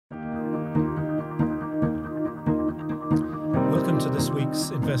this week's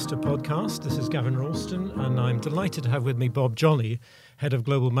Investor Podcast. This is Gavin Ralston, and I'm delighted to have with me Bob Jolly, Head of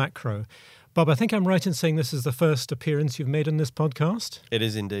Global Macro. Bob, I think I'm right in saying this is the first appearance you've made on this podcast? It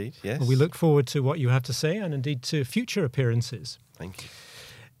is indeed, yes. Well, we look forward to what you have to say and indeed to future appearances. Thank you.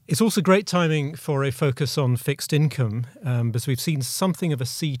 It's also great timing for a focus on fixed income because we've seen something of a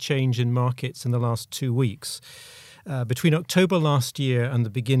sea change in markets in the last 2 weeks. Between October last year and the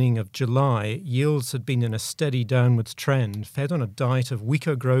beginning of July, yields had been in a steady downwards trend, fed on a diet of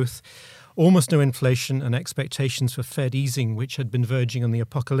weaker growth, almost no inflation, and expectations for Fed easing, which had been verging on the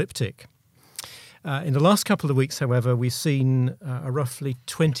apocalyptic. In the last couple of weeks, however, we've seen a roughly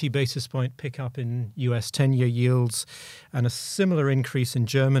 20 basis point pickup in US 10-year yields and a similar increase in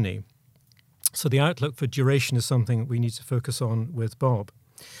Germany. So the outlook for duration is something we need to focus on with Bob.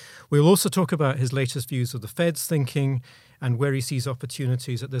 We'll also talk about his latest views of the Fed's thinking and where he sees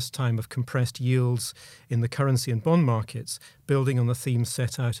opportunities at this time of compressed yields in the currency and bond markets, building on the themes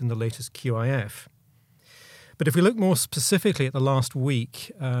set out in the latest QIF. But if we look more specifically at the last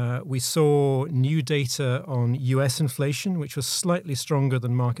week, we saw new data on US inflation, which was slightly stronger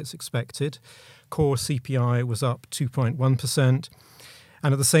than markets expected. Core CPI was up 2.1%.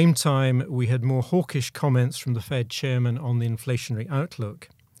 And at the same time, we had more hawkish comments from the Fed chairman on the inflationary outlook.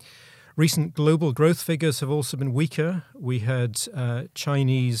 Recent global growth figures have also been weaker. We had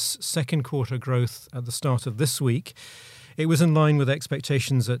Chinese second quarter growth at the start of this week. It was in line with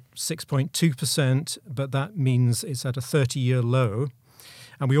expectations at 6.2%, but that means it's at a 30-year low.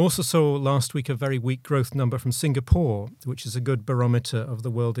 And we also saw last week a very weak growth number from Singapore, which is a good barometer of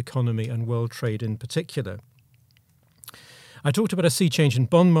the world economy and world trade in particular. I talked about a sea change in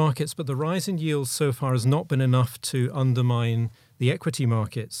bond markets, but the rise in yields so far has not been enough to undermine the equity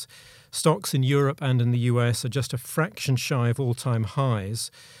markets. Stocks in Europe and in the US are just a fraction shy of all-time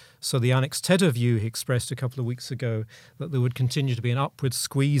highs. So the Alex Tedder view he expressed a couple of weeks ago that there would continue to be an upward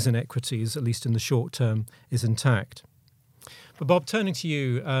squeeze in equities, at least in the short term, is intact. But Bob, turning to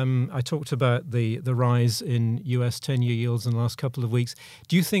you, I talked about the rise in US 10-year yields in the last couple of weeks.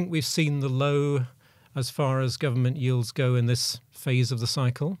 Do you think we've seen the low as far as government yields go in this phase of the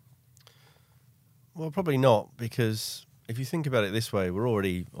cycle? Well, probably not, because if you think about it this way, we're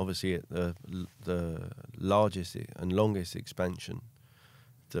already obviously at the largest and longest expansion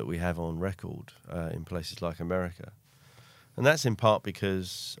that we have on record in places like America. And that's in part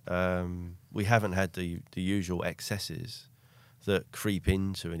because we haven't had the usual excesses that creep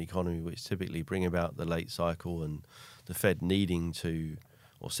into an economy which typically bring about the late cycle and the Fed needing to,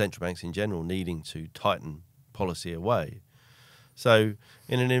 or central banks in general, needing to tighten policy away. So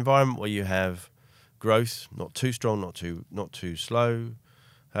in an environment where you have growth, not too strong, not too slow,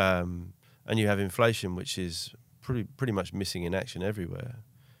 and you have inflation, which is pretty much missing in action everywhere,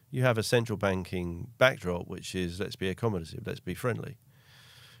 you have a central banking backdrop, which is let's be accommodative, let's be friendly.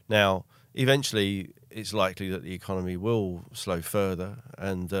 Now, eventually, it's likely that the economy will slow further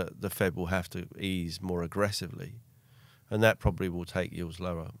and that the Fed will have to ease more aggressively. And that probably will take yields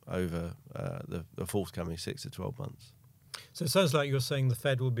lower over the forthcoming 6 to 12 months. So it sounds like you're saying the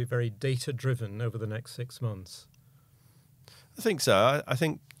Fed will be very data-driven over the next 6 months. I think so. I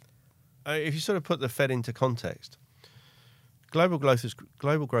think if you sort of put the Fed into context, global growth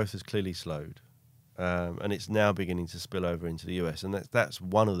has clearly slowed, and it's now beginning to spill over into the US. And that's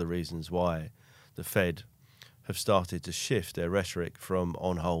one of the reasons why the Fed have started to shift their rhetoric from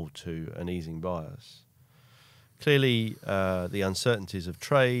on hold to an easing bias. Clearly, the uncertainties of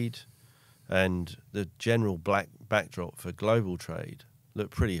trade and the general backdrop for global trade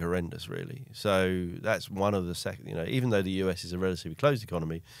look pretty horrendous, really. So that's one of the even though the US is a relatively closed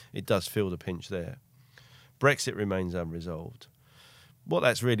economy, it does feel the pinch there. Brexit remains unresolved. What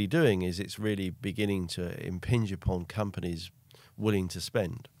that's really doing is it's really beginning to impinge upon companies willing to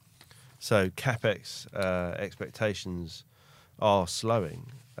spend. So CapEx expectations are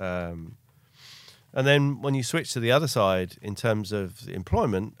slowing. And then when you switch to the other side, in terms of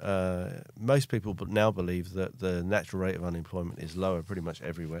employment, most people now believe that the natural rate of unemployment is lower pretty much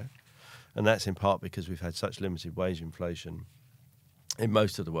everywhere. And that's in part because we've had such limited wage inflation in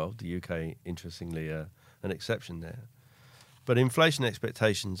most of the world. The UK, interestingly, an exception there. But inflation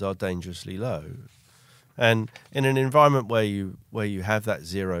expectations are dangerously low. And in an environment where you have that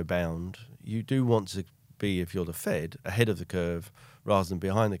zero bound, you do want to be, if you're the Fed, ahead of the curve rather than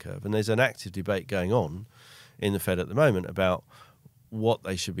behind the curve. And there's an active debate going on in the Fed at the moment about what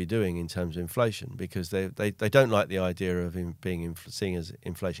they should be doing in terms of inflation, because they don't like the idea of being seen as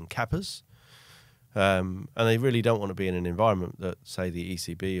inflation cappers. And they really don't want to be in an environment that, say, the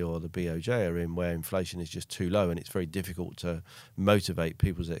ECB or the BOJ are in, where inflation is just too low and it's very difficult to motivate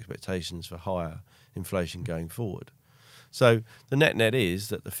people's expectations for higher inflation going forward. So the net is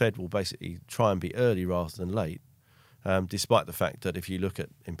that the Fed will basically try and be early rather than late, despite the fact that if you look at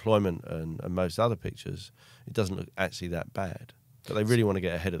employment and most other pictures, it doesn't look actually that bad. But they really want to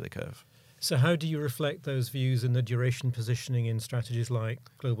get ahead of the curve. So how do you reflect those views in the duration positioning in strategies like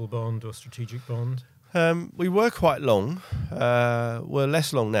global bond or strategic bond? We were quite long. We're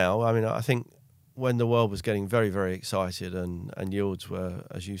less long now. I mean, I think when the world was getting very, very excited and yields were,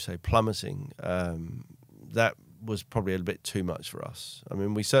 as you say, plummeting, that was probably a bit too much for us. I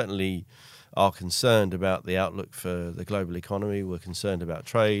mean, we certainly are concerned about the outlook for the global economy. We're concerned about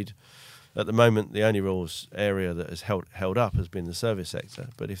trade. At the moment, the only real area that has held up has been the service sector.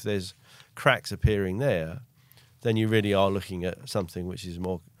 But if there's cracks appearing there, then you really are looking at something which is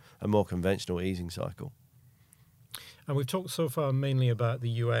a more conventional easing cycle. And we've talked so far mainly about the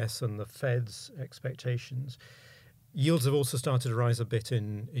US and the Fed's expectations. Yields have also started to rise a bit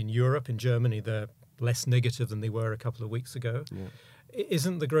in Europe. In Germany, they're less negative than they were a couple of weeks ago. Yeah.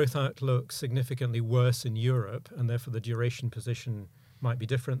 Isn't the growth outlook significantly worse in Europe, and therefore the duration position might be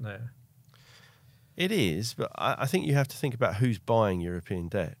different there? It is, but I think you have to think about who's buying European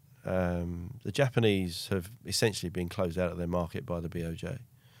debt. The Japanese have essentially been closed out of their market by the BOJ.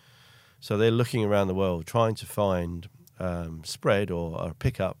 So they're looking around the world trying to find spread or a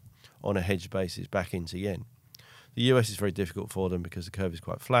pickup on a hedge basis back into yen. The US is very difficult for them because the curve is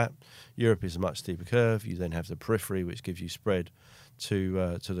quite flat. Europe is a much steeper curve. You then have the periphery, which gives you spread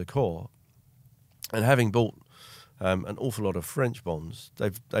to the core. And having bought an awful lot of French bonds,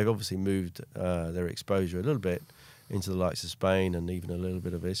 they've obviously moved their exposure a little bit into the likes of Spain and even a little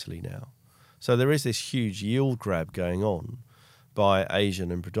bit of Italy now. So there is this huge yield grab going on by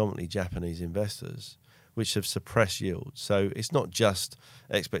Asian and predominantly Japanese investors, which have suppressed yields. So it's not just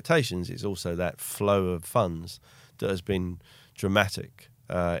expectations, it's also that flow of funds that has been dramatic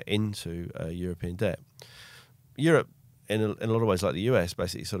into European debt. Europe, in a lot of ways like the US,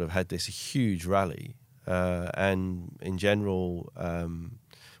 basically sort of had this huge rally. And in general,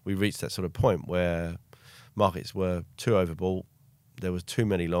 we reached that sort of point where markets were too overbought. There was too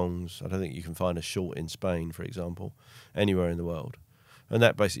many longs. I don't think you can find a short in Spain, for example, anywhere in the world. And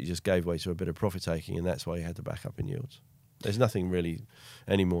that basically just gave way to a bit of profit taking, and that's why you had to back up in yields. There's nothing really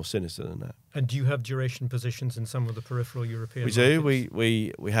any more sinister than that. And do you have duration positions in some of the peripheral European markets? We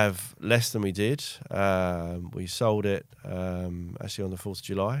do. We have less than we did. We sold it actually on the 4th of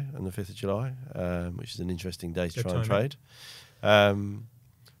July and the 5th of July, which is an interesting day to try and trade.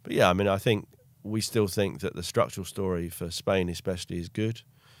 But yeah, I mean, I think we still think that the structural story for Spain especially is good.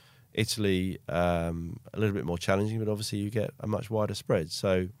 Italy, a little bit more challenging, but obviously you get a much wider spread.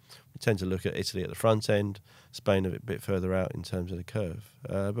 So we tend to look at Italy at the front end, Spain a bit further out in terms of the curve.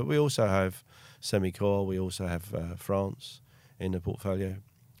 But we also have semi-core, we also have France in the portfolio.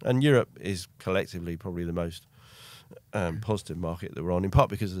 And Europe is collectively probably the most positive market that we're on, in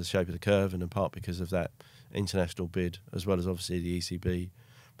part because of the shape of the curve and in part because of that international bid, as well as obviously the ECB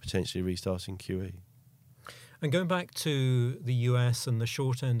potentially restarting QE. And going back to the US and the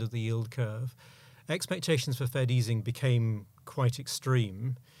short end of the yield curve, expectations for Fed easing became quite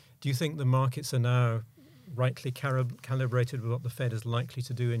extreme. Do you think the markets are now rightly calibrated with what the Fed is likely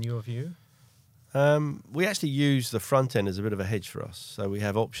to do in your view? We actually use the front end as a bit of a hedge for us. So we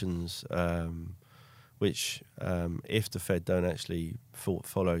have options which, if the Fed don't actually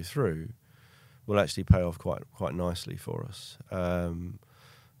follow through, will actually pay off quite nicely for us.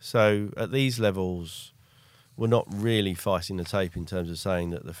 So at these levels, we're not really fighting the tape in terms of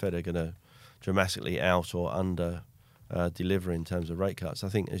saying that the Fed are going to dramatically out or under deliver in terms of rate cuts. I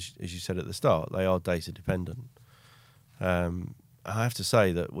think, as you said at the start, they are data dependent. I have to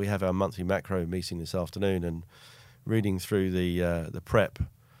say that we have our monthly macro meeting this afternoon, and reading through the prep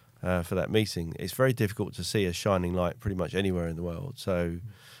for that meeting, it's very difficult to see a shining light pretty much anywhere in the world. So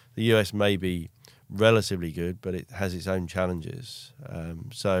the US may be relatively good, but it has its own challenges.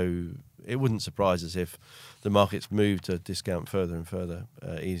 So it wouldn't surprise us if the markets move to discount further and further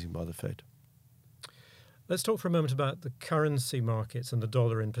easing by the Fed. Let's talk for a moment about the currency markets and the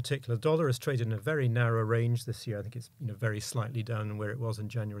dollar in particular. The dollar has traded in a very narrow range this year. I think it's very slightly down on where it was in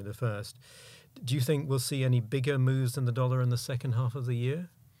January the 1st. Do you think we'll see any bigger moves in the dollar in the second half of the year?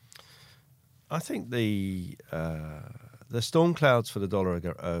 I think the storm clouds for the dollar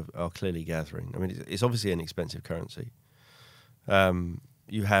are clearly gathering. I mean, it's obviously an expensive currency.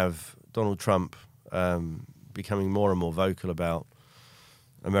 You have Donald Trump becoming more and more vocal about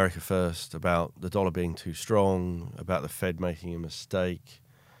America first, about the dollar being too strong, about the Fed making a mistake,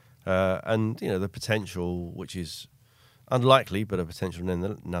 and the potential, which is unlikely, but a potential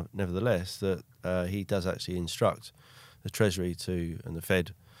nevertheless, that he does actually instruct the Treasury and the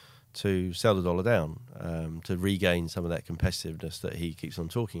Fed to sell the dollar down to regain some of that competitiveness that he keeps on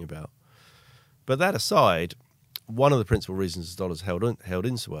talking about. But that aside, one of the principal reasons the dollar's held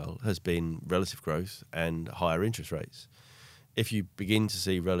in so well has been relative growth and higher interest rates. If you begin to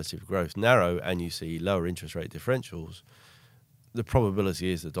see relative growth narrow and you see lower interest rate differentials, the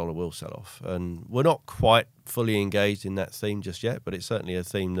probability is the dollar will sell off. And we're not quite fully engaged in that theme just yet, but it's certainly a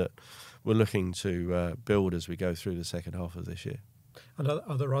theme that we're looking to build as we go through the second half of this year. And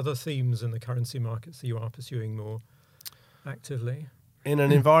are there other themes in the currency markets that you are pursuing more actively? In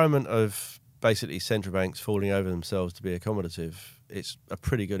an environment of basically central banks falling over themselves to be accommodative, it's a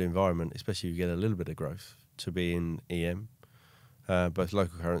pretty good environment, especially if you get a little bit of growth, to be in EM, both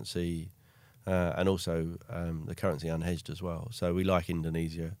local currency and also the currency unhedged as well. So we like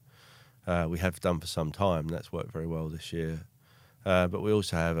Indonesia. We have done for some time. That's worked very well this year. But we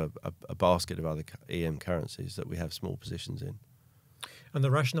also have a basket of other EM currencies that we have small positions in. And the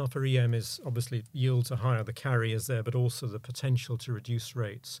rationale for EM is obviously yields are higher, the carry is there, but also the potential to reduce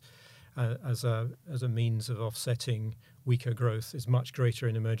rates as a means of offsetting weaker growth is much greater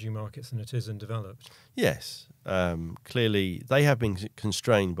in emerging markets than it is in developed. Yes. Clearly, they have been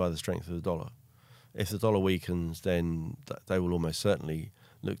constrained by the strength of the dollar. If the dollar weakens, then they will almost certainly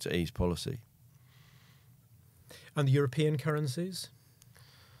look to ease policy. And the European currencies?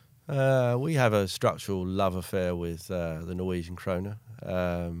 We have a structural love affair with the Norwegian kroner.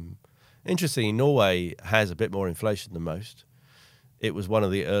 Interestingly, Norway has a bit more inflation than most. It was one of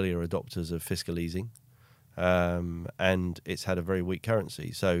the earlier adopters of fiscal easing, and it's had a very weak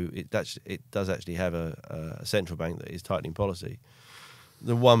currency. So it does actually have a central bank that is tightening policy.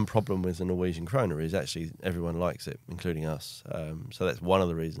 The one problem with the Norwegian kroner is actually everyone likes it, including us. So that's one of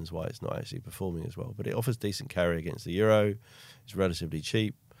the reasons why it's not actually performing as well. But it offers decent carry against the euro. It's relatively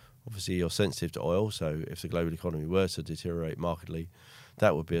cheap. Obviously, you're sensitive to oil, so if the global economy were to deteriorate markedly,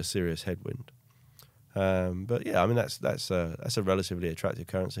 that would be a serious headwind. But yeah, I mean that's a relatively attractive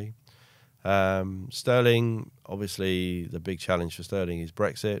currency. Sterling, obviously, the big challenge for sterling is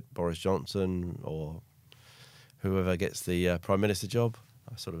Brexit, Boris Johnson, or whoever gets the Prime Minister job.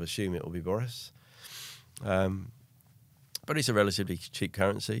 I sort of assume it will be Boris. But it's a relatively cheap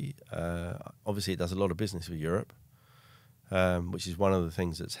currency. Obviously, it does a lot of business with Europe, which is one of the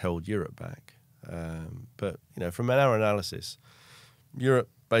things that's held Europe back. But from our analysis, Europe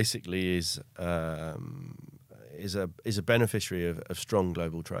basically is a beneficiary of strong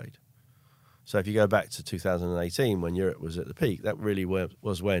global trade. So if you go back to 2018, when Europe was at the peak, that really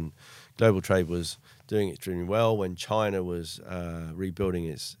was when global trade was doing extremely well, when China was rebuilding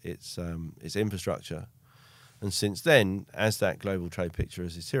its infrastructure. And since then, as that global trade picture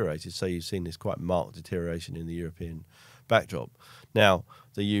has deteriorated, so you've seen this quite marked deterioration in the European backdrop. Now,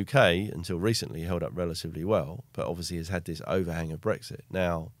 the UK, until recently, held up relatively well, but obviously has had this overhang of Brexit.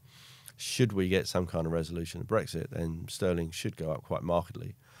 Now, should we get some kind of resolution of Brexit, then sterling should go up quite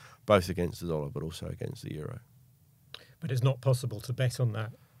markedly, both against the dollar but also against the euro. But it's not possible to bet on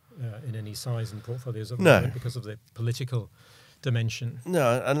that in any size in portfolios at the moment because of the political dimension.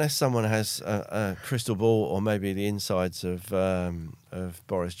 No, unless someone has a crystal ball or maybe the insides of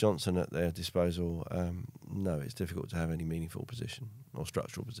Boris Johnson at their disposal. No, it's difficult to have any meaningful position or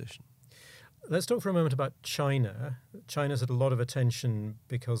structural position. Let's talk for a moment about China. China's had a lot of attention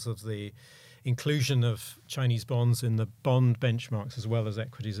because of the inclusion of Chinese bonds in the bond benchmarks as well as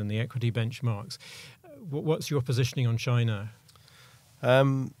equities in the equity benchmarks. What's your positioning on China?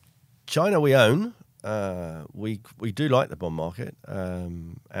 China we own. We do like the bond market.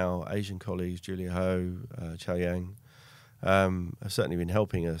 Our Asian colleagues, Julia Ho, Chao Yang, have certainly been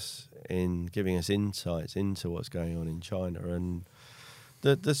helping us in giving us insights into what's going on in China. And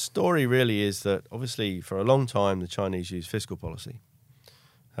the story really is that obviously for a long time the Chinese used fiscal policy.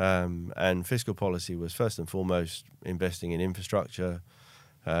 And fiscal policy was first and foremost investing in infrastructure.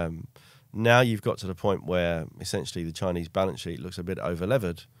 Now you've got to the point where essentially the Chinese balance sheet looks a bit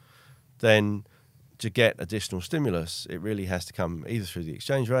over-levered. Then to get additional stimulus, it really has to come either through the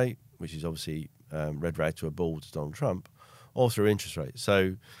exchange rate, which is obviously red rag to a bull to Donald Trump, or through interest rates.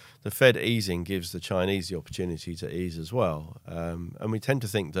 So the Fed easing gives the Chinese the opportunity to ease as well. And we tend to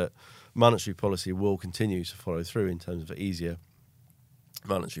think that monetary policy will continue to follow through in terms of easier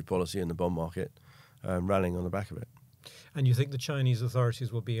monetary policy in the bond market, rallying on the back of it. And you think the Chinese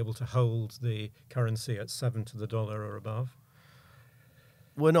authorities will be able to hold the currency at 7 to the dollar or above?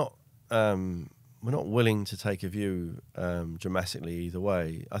 We're not willing to take a view dramatically either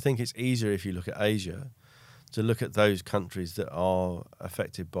way. I think it's easier if you look at Asia to look at those countries that are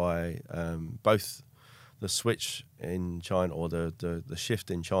affected by both the switch in China or the shift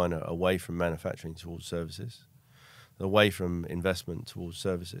in China away from manufacturing towards services. away from investment towards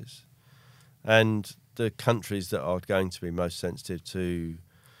services. And the countries that are going to be most sensitive to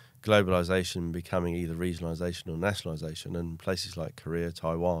globalization becoming either regionalization or nationalization, and places like Korea,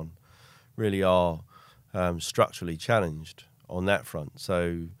 Taiwan, really are structurally challenged on that front.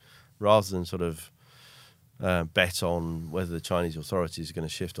 So rather than sort of bet on whether the Chinese authorities are going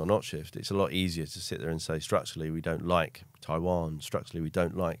to shift or not shift, it's a lot easier to sit there and say structurally we don't like Taiwan, structurally we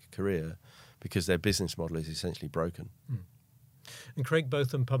don't like Korea, because their business model is essentially broken. And Craig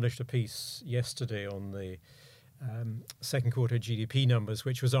Botham published a piece yesterday on the second quarter GDP numbers,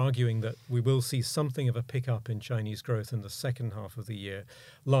 which was arguing that we will see something of a pickup in Chinese growth in the second half of the year,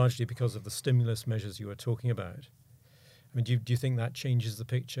 largely because of the stimulus measures you were talking about. I mean, do you think that changes the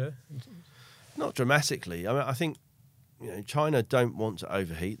picture? Not dramatically. I mean, I think China don't want to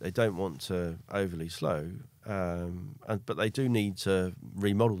overheat. They don't want to overly slow, but they do need to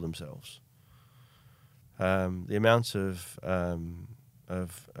remodel themselves. The amount of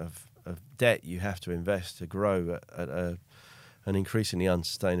debt you have to invest to grow at an increasingly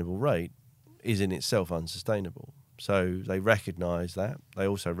unsustainable rate is in itself unsustainable. So they recognise that. They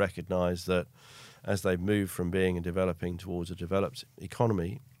also recognise that as they move from being a developing towards a developed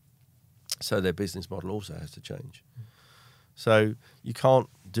economy, so their business model also has to change. So you can't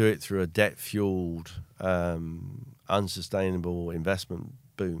do it through a debt-fueled, unsustainable investment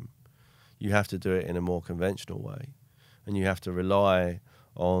boom. You have to do it in a more conventional way, and you have to rely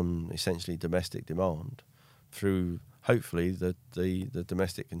on essentially domestic demand through hopefully the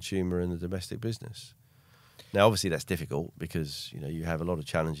domestic consumer and the domestic business. Now, obviously, that's difficult because you have a lot of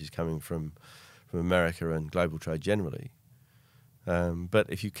challenges coming from America and global trade generally. But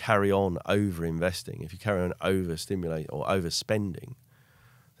if you carry on over-investing, if you carry on over-stimulate or overspending,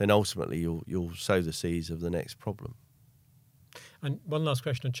 then ultimately you'll sow the seeds of the next problem. And one last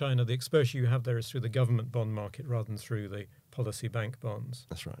question on China. The exposure you have there is through the government bond market rather than through the policy bank bonds.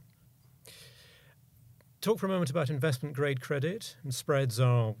 That's right. Talk for a moment about investment grade credit. And spreads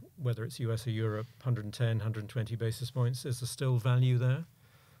are, whether it's US or Europe, 110, 120 basis points. Is there still value there?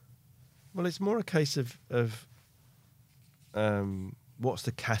 Well, it's more a case of what's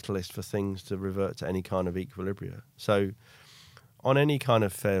the catalyst for things to revert to any kind of equilibrium. So on any kind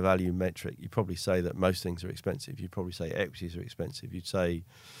of fair value metric, you probably say that most things are expensive. You'd probably say equities are expensive. You'd say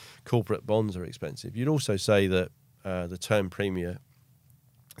corporate bonds are expensive. You'd also say that the term premium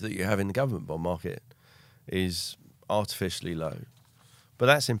that you have in the government bond market is artificially low. But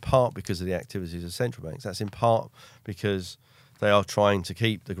that's in part because of the activities of central banks. That's in part because they are trying to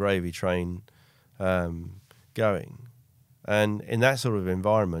keep the gravy train going. And in that sort of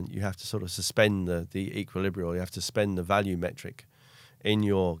environment, you have to sort of suspend the equilibrium, or you have to suspend the value metric in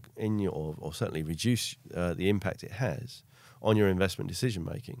your or certainly reduce the impact it has on your investment decision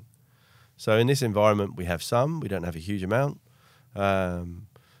making. So in this environment, we have some. We don't have a huge amount,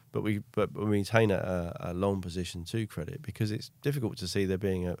 but we maintain a long position to credit because it's difficult to see there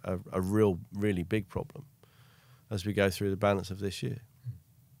being a really big problem as we go through the balance of this year.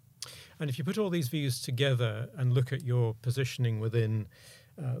 And if you put all these views together and look at your positioning within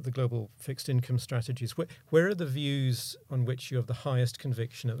the global fixed income strategies, where are the views on which you have the highest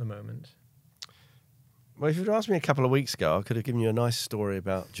conviction at the moment? Well, if you'd asked me a couple of weeks ago, I could have given you a nice story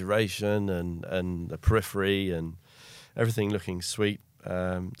about duration and the periphery and everything looking sweet.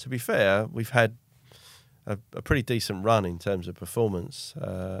 To be fair, we've had a pretty decent run in terms of performance,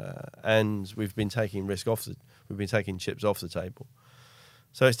 and we've been taking risk we've been taking chips off the table.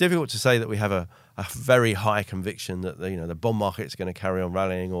 So it's difficult to say that we have a very high conviction that the bond market's going to carry on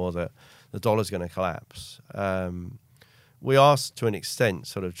rallying or that the dollar's going to collapse. We are, to an extent,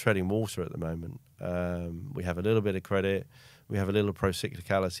 sort of treading water at the moment. We have a little bit of credit, we have a little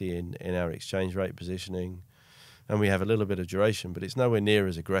pro-cyclicality in our exchange rate positioning, and we have a little bit of duration, but it's nowhere near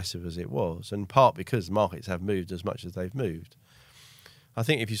as aggressive as it was, in part because markets have moved as much as they've moved. I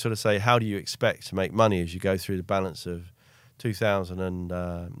think if you sort of say, how do you expect to make money as you go through the balance of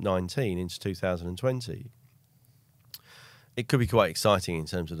 2019 into 2020, it could be quite exciting in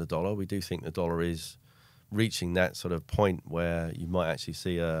terms of the dollar. We do think the dollar is reaching that sort of point where you might actually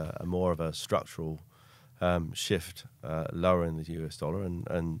see a more of a structural shift lower in the US dollar,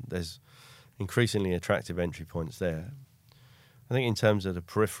 and there's increasingly attractive entry points there. I think in terms of the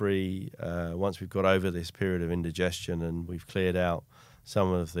periphery, once we've got over this period of indigestion and we've cleared out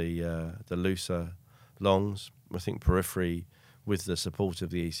some of the looser longs, I think periphery, with the support of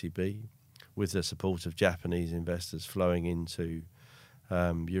the ECB, with the support of Japanese investors flowing into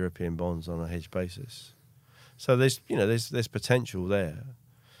European bonds on a hedge basis. So there's potential there.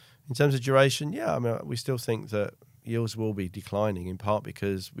 In terms of duration, we still think that yields will be declining, in part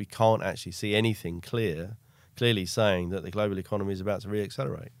because we can't actually see anything clear clearly saying that the global economy is about to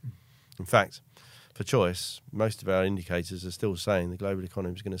reaccelerate. In fact, for Choice, most of our indicators are still saying the global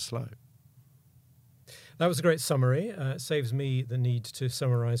economy is going to slow. That was a great summary. It saves me the need to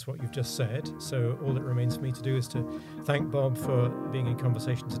summarise what you've just said. So all that remains for me to do is to thank Bob for being in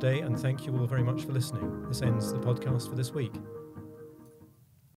conversation today, and thank you all very much for listening. This ends the podcast for this week.